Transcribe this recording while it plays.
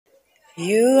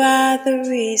You are the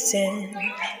reason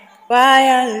why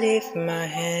I lift my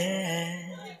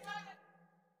hand,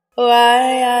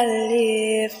 why I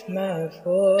lift my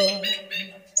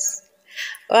voice,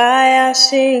 why I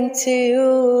sing to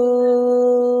you.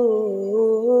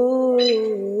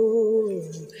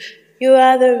 You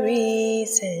are the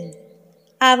reason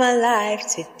I'm alive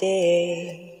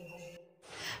today.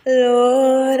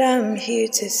 Lord, I'm here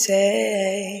to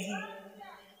say,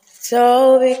 it's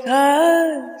all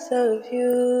because of you.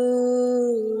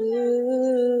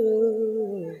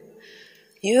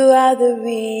 You are the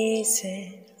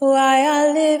reason why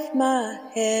I lift my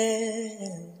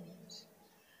hands,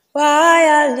 why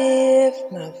I lift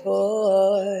my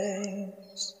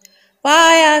voice,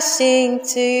 why I sing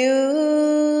to you.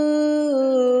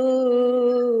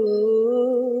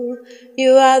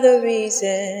 You are the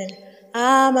reason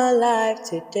I'm alive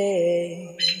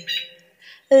today.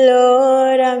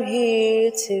 Lord, I'm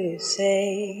here to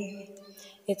say,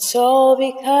 it's all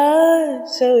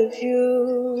because of you.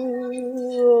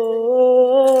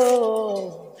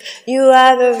 You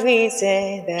are the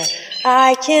reason that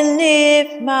I can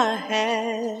lift my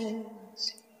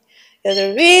hands. You're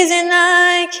the reason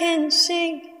I can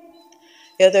sing.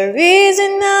 You're the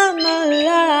reason I'm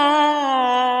alive.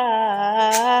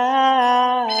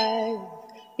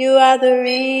 You are the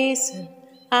reason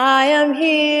I am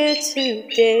here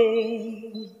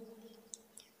today.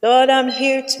 Lord, I'm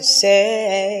here to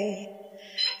say,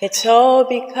 it's all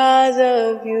because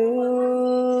of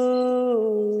you.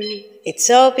 It's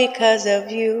all because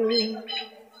of you.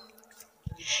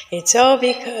 It's all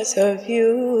because of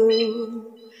you.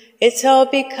 It's all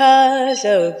because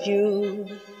of you.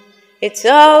 It's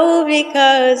all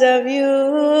because of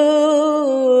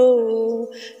you.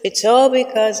 It's all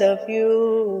because of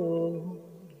you.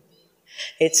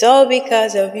 It's all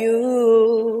because of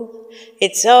you.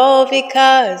 It's all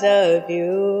because of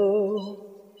you.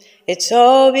 It's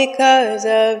all because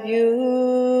of you.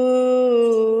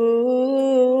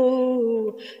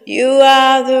 You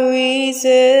are the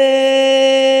reason.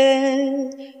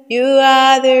 You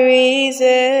are the reason.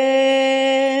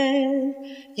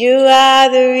 You are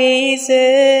the reason.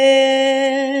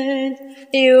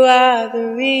 You are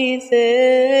the reason.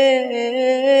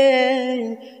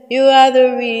 You are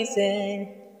the reason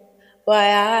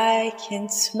why I can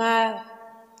smile.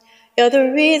 You're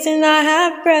the reason I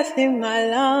have breath in my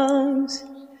lungs.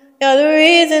 You're the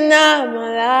reason I'm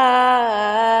alive.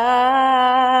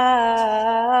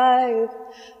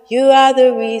 You are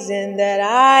the reason that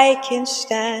I can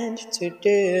stand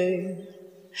today.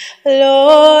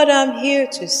 Lord, I'm here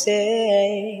to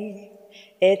say,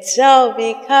 it's all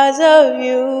because of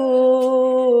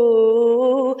you.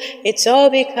 It's all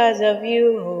because of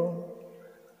you.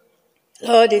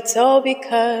 Lord, it's all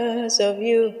because of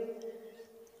you.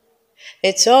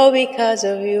 It's all because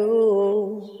of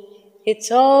you.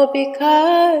 It's all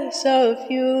because of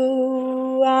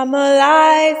you. I'm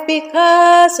alive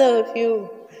because of you.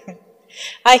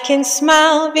 I can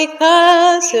smile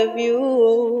because of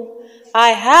you. I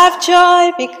have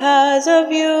joy because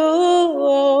of you.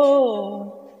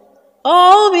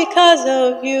 All because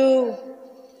of you.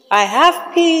 I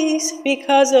have peace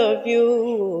because of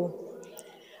you.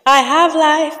 I have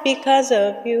life because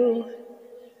of you.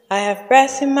 I have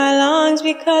breath in my lungs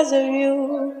because of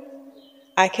you.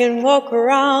 I can walk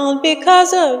around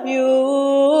because of you.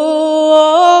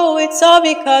 Oh, it's all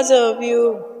because of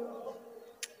you.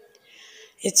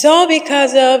 It's all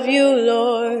because of you,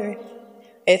 Lord.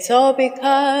 It's all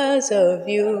because of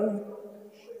you.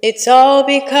 It's all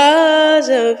because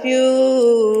of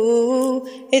you.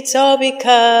 It's all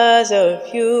because of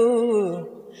you.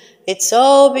 It's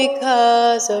all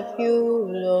because of you,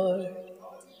 Lord.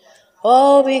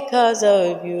 All because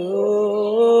of you.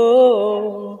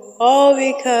 All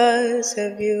because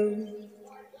of you.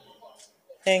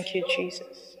 Thank you,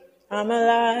 Jesus. I'm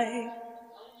alive.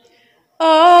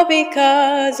 All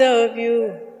because of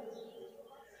you.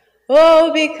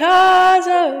 Oh, because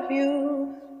of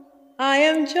you. I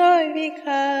am joy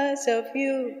because of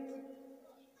you.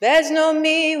 There's no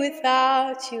me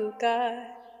without you, God.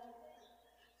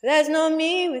 There's no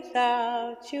me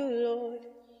without you, Lord.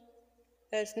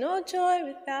 There's no joy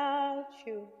without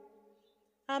you.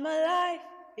 I'm alive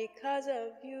because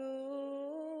of you.